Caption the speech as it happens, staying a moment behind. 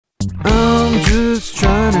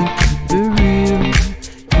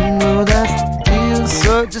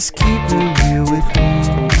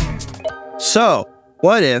So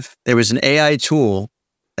what if there was an AI tool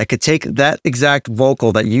that could take that exact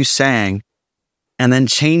vocal that you sang and then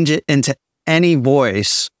change it into any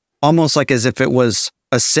voice, almost like as if it was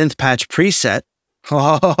a synth patch preset?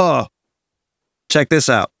 Check this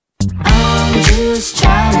out. I'm just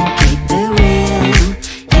trying to keep it real.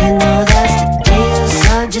 You know that's the deal,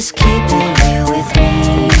 so just keep it real with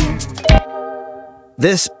me.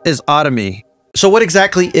 This is Audimee. So what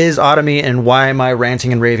exactly is Audimee and why am I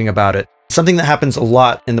ranting and raving about it? Something that happens a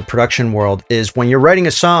lot in the production world is when you're writing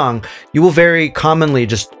a song, you will very commonly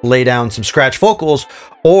just lay down some scratch vocals,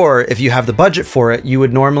 or if you have the budget for it, you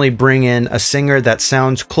would normally bring in a singer that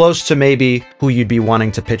sounds close to maybe who you'd be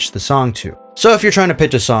wanting to pitch the song to. So if you're trying to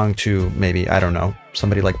pitch a song to maybe, I don't know,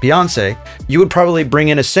 somebody like Beyonce, you would probably bring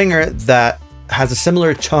in a singer that has a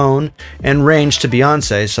similar tone and range to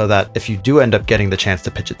Beyonce, so that if you do end up getting the chance to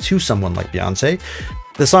pitch it to someone like Beyonce,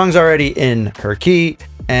 the song's already in her key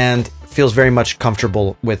and feels very much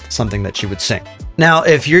comfortable with something that she would sing. Now,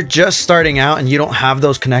 if you're just starting out and you don't have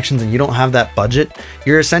those connections and you don't have that budget,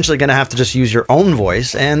 you're essentially gonna have to just use your own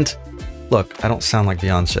voice. And look, I don't sound like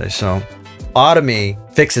Beyonce, so Audimee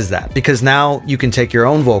fixes that, because now you can take your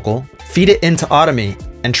own vocal, feed it into Audimee,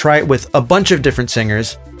 and try it with a bunch of different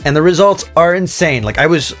singers, and the results are insane. Like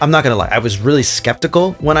I'm not gonna lie, I was really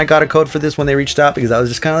skeptical when I got a code for this when they reached out, because I was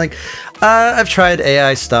just kind of like, I've tried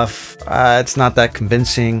AI stuff, it's not that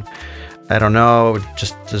convincing. I don't know, it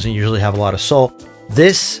just doesn't usually have a lot of soul.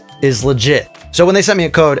 This is legit. So when they sent me a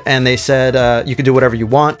code and they said, you can do whatever you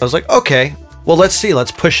want, I was like, okay, well, let's see,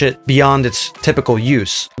 let's push it beyond its typical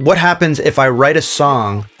use. What happens if I write a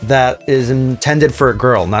song that is intended for a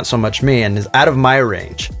girl, not so much me, and is out of my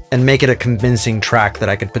range, and make it a convincing track that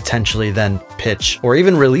I could potentially then pitch or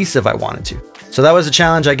even release if I wanted to? So that was a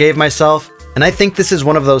challenge I gave myself. And I think this is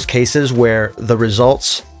one of those cases where the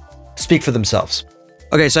results speak for themselves.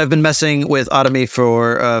 Okay, so I've been messing with Audimee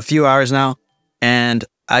for a few hours now, and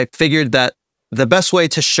I figured that the best way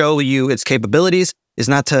to show you its capabilities is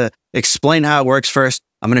not to explain how it works first.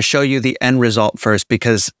 I'm going to show you the end result first,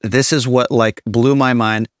 because this is what like blew my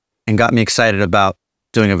mind and got me excited about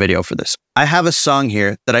doing a video for this. I have a song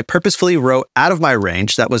here that I purposefully wrote out of my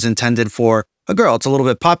range that was intended for a girl. It's a little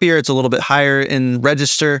bit poppier, it's a little bit higher in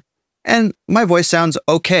register, and my voice sounds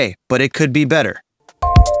okay, but it could be better.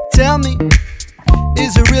 Tell me,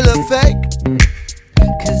 is it real or fake?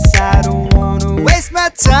 Cause I don't wanna waste my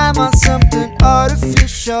time on something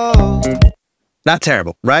artificial. Not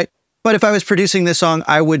terrible, right? But if I was producing this song,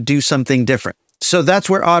 I would do something different. So that's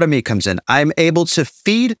where Audimee comes in. I'm able to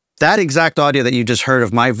feed that exact audio that you just heard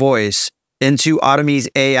of my voice into Audimee's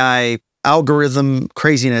AI algorithm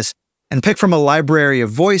craziness and pick from a library of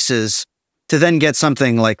voices to then get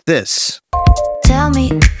something like this. Tell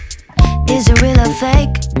me, is it real or fake?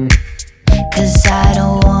 Cause I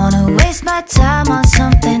don't wanna waste my time on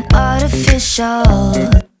something artificial.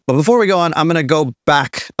 But before we go on, I'm gonna go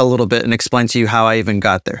back a little bit and explain to you how I even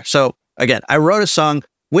got there. So again, I wrote a song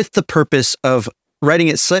with the purpose of writing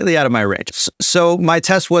it slightly out of my range. So my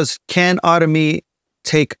test was, can Audimee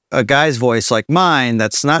take a guy's voice like mine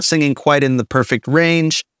that's not singing quite in the perfect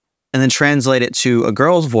range and then translate it to a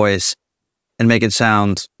girl's voice and make it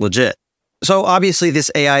sound legit? So obviously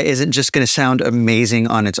this AI isn't just gonna sound amazing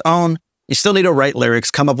on its own. You still need to write lyrics,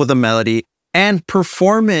 come up with a melody, and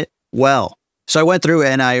perform it well. So I went through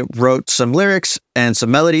and I wrote some lyrics and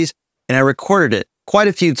some melodies, and I recorded it quite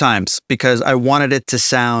a few times because I wanted it to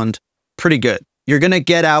sound pretty good. You're gonna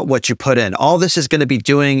get out what you put in. All this is gonna be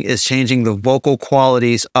doing is changing the vocal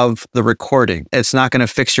qualities of the recording. It's not gonna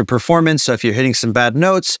fix your performance, so if you're hitting some bad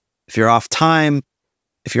notes, if you're off time,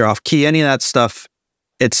 if you're off key, any of that stuff,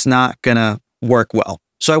 it's not gonna work well.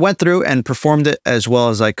 So I went through and performed it as well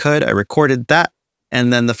as I could. I recorded that.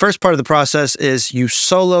 And then the first part of the process is you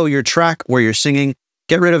solo your track where you're singing,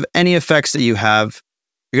 get rid of any effects that you have.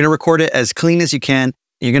 You're gonna record it as clean as you can.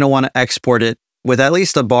 You're gonna wanna export it with at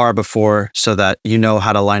least a bar before so that you know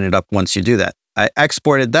how to line it up once you do that. I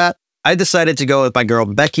exported that. I decided to go with my girl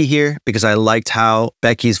Becky here because I liked how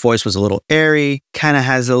Becky's voice was a little airy, kind of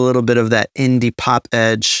has a little bit of that indie pop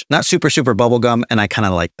edge, not super bubblegum, and I kind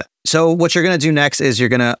of like that. So what you're going to do next is you're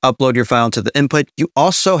going to upload your file into the input. You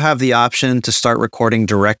also have the option to start recording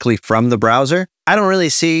directly from the browser. I don't really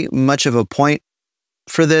see much of a point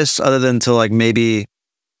for this other than to like maybe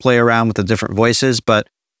play around with the different voices, but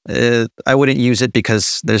I wouldn't use it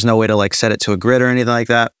because there's no way to like set it to a grid or anything like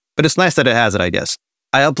that. But it's nice that it has it, I guess.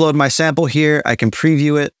 I upload my sample here. I can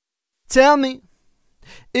preview it. Tell me,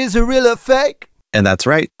 is it real or fake? And that's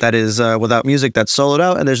right. That is without music, that's soloed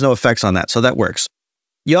out, and there's no effects on that. So that works.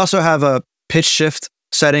 You also have a pitch shift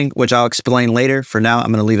setting, which I'll explain later. For now, I'm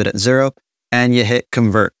going to leave it at 0. And you hit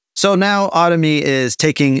convert. So now Audimee is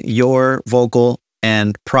taking your vocal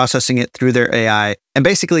and processing it through their AI and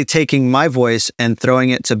basically taking my voice and throwing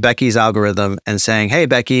it to Becky's algorithm and saying, hey,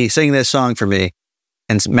 Becky, sing this song for me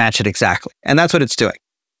and match it exactly. And that's what it's doing.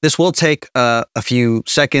 This will take a few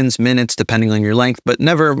seconds, minutes, depending on your length, but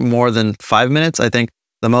never more than 5 minutes. I think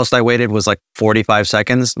the most I waited was like 45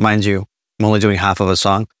 seconds. Mind you, I'm only doing half of a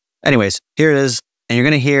song. Anyways, here it is. And you're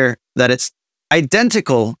going to hear that it's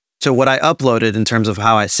identical to what I uploaded in terms of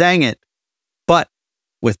how I sang it, but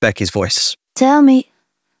with Becky's voice. Tell me,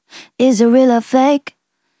 is it real or fake?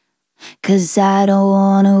 'Cause I don't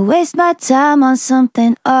wanna waste my time on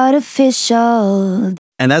something artificial.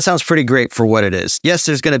 And that sounds pretty great for what it is. Yes,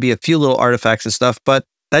 there's going to be a few little artifacts and stuff, but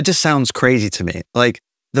that just sounds crazy to me. Like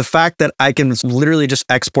the fact that I can literally just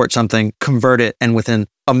export something, convert it, and within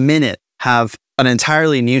a minute have an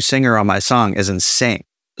entirely new singer on my song is insane.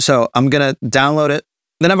 So I'm going to download it.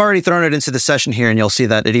 Then I've already thrown it into the session here, and you'll see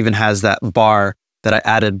that it even has that bar that I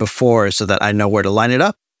added before so that I know where to line it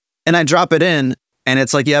up. And I drop it in, and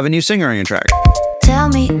it's like you have a new singer on your track. Tell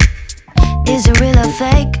me, is it real or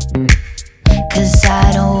fake? 'Cause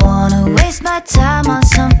I don't wanna waste my time on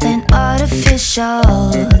something artificial.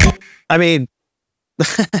 I mean,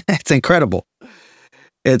 it's incredible.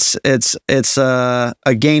 It's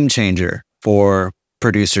a game changer for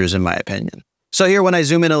producers, in my opinion. So here, when I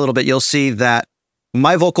zoom in a little bit, you'll see that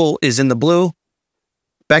my vocal is in the blue.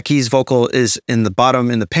 Becky's vocal is in the bottom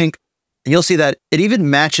in the pink. And you'll see that it even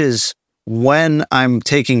matches when I'm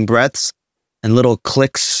taking breaths and little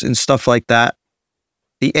clicks and stuff like that.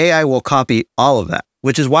 The AI will copy all of that,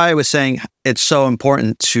 which is why I was saying it's so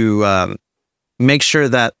important to make sure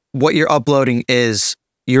that what you're uploading is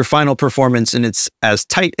your final performance and it's as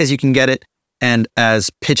tight as you can get it and as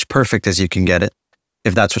pitch perfect as you can get it,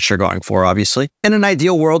 if that's what you're going for, obviously. In an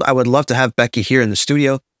ideal world, I would love to have Becky here in the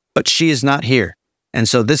studio, but she is not here. And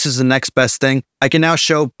so this is the next best thing. I can now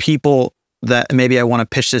show people that maybe I want to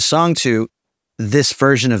pitch this song to this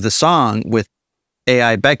version of the song with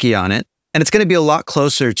AI Becky on it. And it's going to be a lot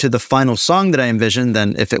closer to the final song that I envisioned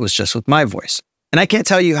than if it was just with my voice. And I can't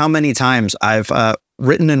tell you how many times I've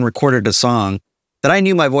written and recorded a song that I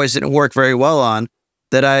knew my voice didn't work very well on,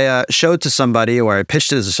 that I showed to somebody or I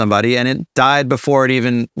pitched it to somebody, and it died before it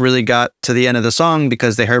even really got to the end of the song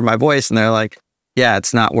because they heard my voice and they're like, yeah,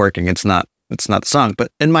 it's not working. It's not the song.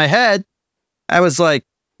 But in my head, I was like,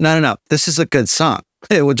 no, this is a good song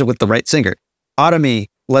with the right singer. Audimee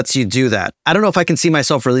lets you do that. I don't know if I can see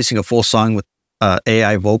myself releasing a full song with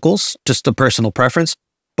AI vocals, just a personal preference,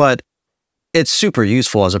 but it's super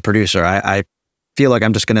useful as a producer. I feel like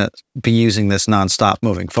I'm just going to be using this nonstop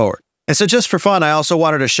moving forward. And so just for fun, I also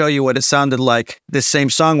wanted to show you what it sounded like, this same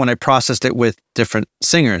song, when I processed it with different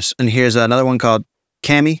singers. And here's another one called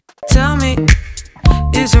Cammy. Tell me,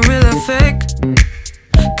 is it real or fake?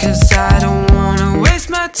 'Cause I don't wanna waste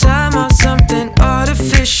my time on something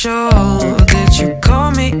artificial. Did you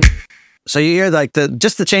call me? So you hear like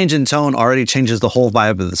just the change in tone already changes the whole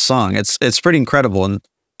vibe of the song. It's pretty incredible. And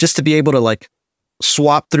just to be able to like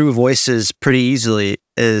swap through voices pretty easily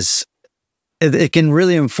it can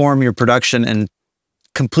really inform your production and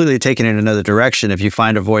completely take it in another direction if you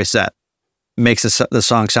find a voice that makes the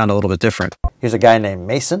song sound a little bit different. Here's a guy named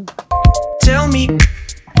Mason. Tell me,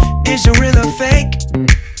 is it real or fake?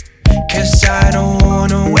 'Cause I don't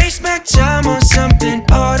wanna waste my time on something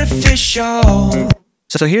artificial.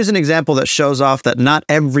 So here's an example that shows off that not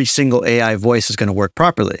every single AI voice is going to work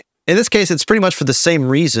properly. In this case, it's pretty much for the same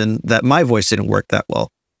reason that my voice didn't work that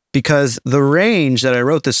well. Because the range that I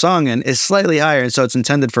wrote the song in is slightly higher, and so it's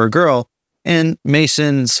intended for a girl, and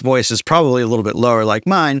Mason's voice is probably a little bit lower like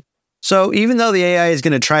mine. So even though the AI is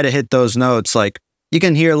going to try to hit those notes, like you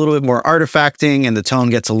can hear a little bit more artifacting and the tone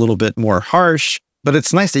gets a little bit more harsh, but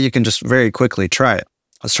it's nice that you can just very quickly try it.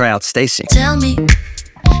 Let's try out Stacy. Tell me,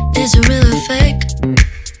 is it real or fake?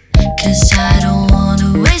 'Cause I don't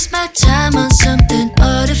wanna waste my time on something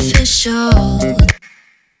artificial.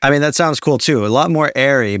 I mean, that sounds cool too. A lot more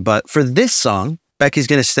airy, but for this song, Becky's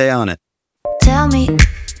going to stay on it. Tell me,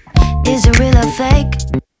 is it real or fake?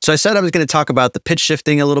 So I said I was going to talk about the pitch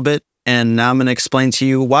shifting a little bit, and now I'm going to explain to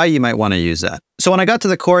you why you might want to use that. So when I got to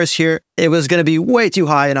the chorus here, it was going to be way too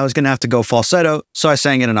high and I was going to have to go falsetto, so I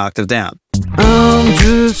sang it an octave down. I'm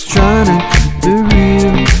just trying to keep it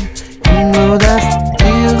real. You know that's the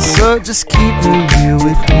deal, so just keep it real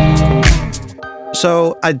with me.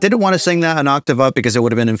 So I didn't want to sing that an octave up because it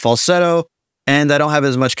would have been in falsetto, and I don't have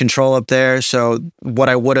as much control up there, so what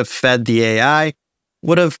I would have fed the AI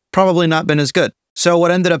would have probably not been as good. So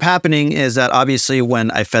what ended up happening is that obviously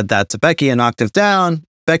when I fed that to Becky an octave down,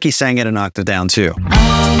 Becky sang it an octave down too.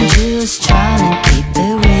 I'm just trying to keep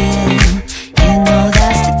it real. You know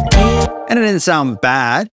that's the And it didn't sound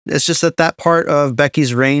bad. It's just that that part of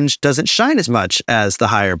Becky's range doesn't shine as much as the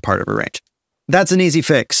higher part of her range. That's an easy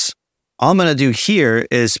fix. All I'm going to do here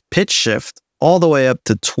is pitch shift all the way up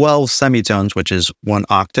to 12 semitones, which is 1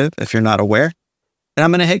 octave, if you're not aware. And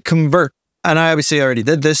I'm going to hit convert. And I obviously already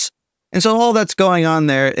did this. And so all that's going on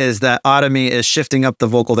there is that Audimee is shifting up the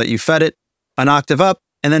vocal that you fed it 1 octave up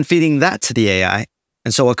and then feeding that to the AI.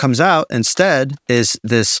 And so what comes out instead is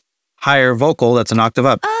this higher vocal that's 1 octave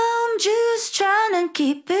up. I'm just trying to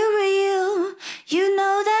keep it real. You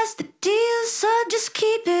know that's the deal, so just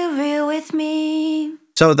keep it real with me.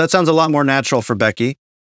 So that sounds a lot more natural for Becky.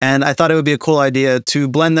 And I thought it would be a cool idea to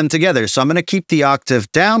blend them together. So I'm going to keep the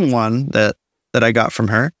octave down 1 that I got from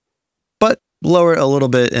her, but lower it a little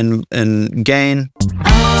bit in gain.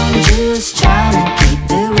 I'm just trying to keep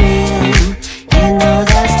it real. You know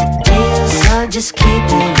that's the deal, so just keep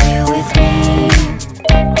it real with me.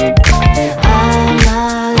 I'm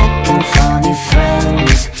not looking for new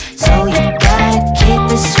friends, so you gotta keep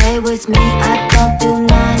it straight with me. I don't do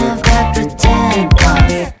none of that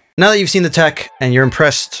pretend. Now that you've seen the tech and you're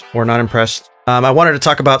impressed or not impressed, I wanted to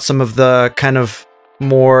talk about some of the kind of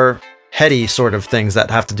more heady sort of things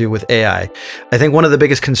that have to do with AI. I think one of the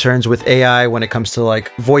biggest concerns with AI when it comes to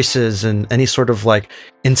like voices and any sort of like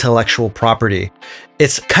intellectual property,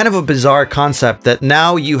 it's kind of a bizarre concept that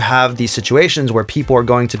now you have these situations where people are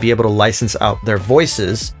going to be able to license out their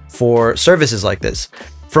voices for services like this.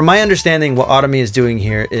 From my understanding, what Audimee is doing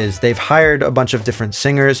here is they've hired a bunch of different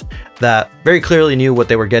singers that very clearly knew what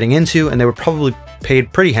they were getting into, and they were probably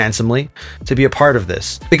paid pretty handsomely to be a part of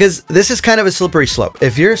this. Because this is kind of a slippery slope.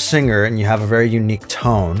 If you're a singer and you have a very unique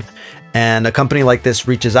tone, and a company like this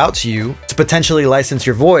reaches out to you to potentially license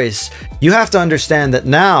your voice, you have to understand that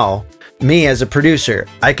now, me as a producer,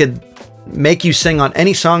 I could make you sing on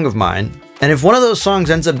any song of mine, and if one of those songs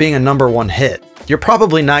ends up being a #1 hit, you're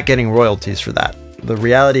probably not getting royalties for that. The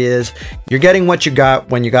reality is you're getting what you got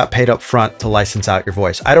when you got paid up front to license out your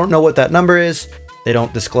voice. I don't know what that number is. They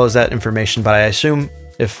don't disclose that information, but I assume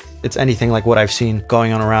if it's anything like what I've seen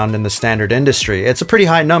going on around in the standard industry, it's a pretty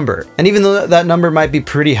high number. And even though that number might be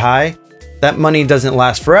pretty high, that money doesn't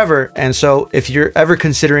last forever. And so if you're ever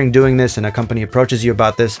considering doing this and a company approaches you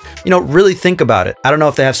about this, really think about it. I don't know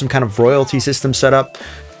if they have some kind of royalty system set up,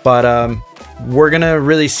 but we're gonna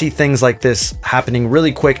really see things like this happening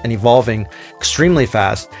really quick and evolving extremely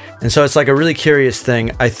fast. And so it's like a really curious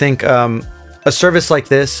thing. I think a service like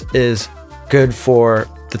this is good for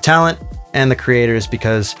the talent and the creators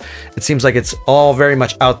because it seems like it's all very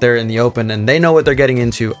much out there in the open and they know what they're getting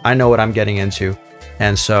into. I know what I'm getting into.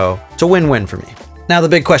 And so it's a win-win for me. Now, the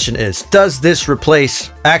big question is, does this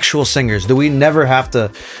replace actual singers? Do we never have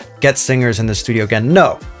to get singers in the studio again?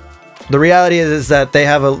 No. The reality is that they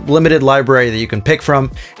have a limited library that you can pick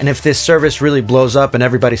from. And if this service really blows up and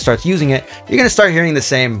everybody starts using it, you're going to start hearing the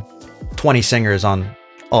same 20 singers on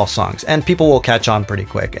all songs, and people will catch on pretty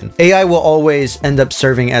quick. And AI will always end up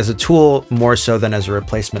serving as a tool more so than as a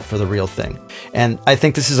replacement for the real thing. And I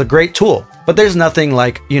think this is a great tool, but there's nothing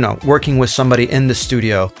like, working with somebody in the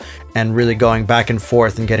studio and really going back and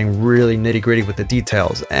forth and getting really nitty gritty with the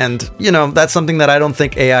details. And, that's something that I don't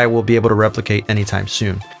think AI will be able to replicate anytime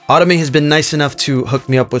soon. Audimee has been nice enough to hook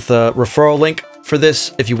me up with a referral link for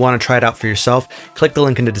this. If you want to try it out for yourself, click the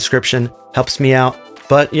link in the description. Helps me out.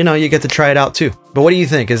 But, you get to try it out too. But what do you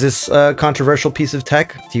think? Is this a controversial piece of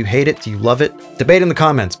tech? Do you hate it? Do you love it? Debate in the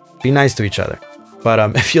comments. Be nice to each other.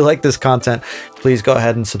 But if you like this content, please go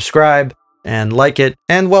ahead and subscribe and like it.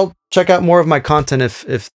 And, well, check out more of my content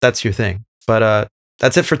if that's your thing. But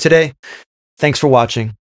that's it for today. Thanks for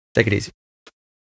watching. Take it easy.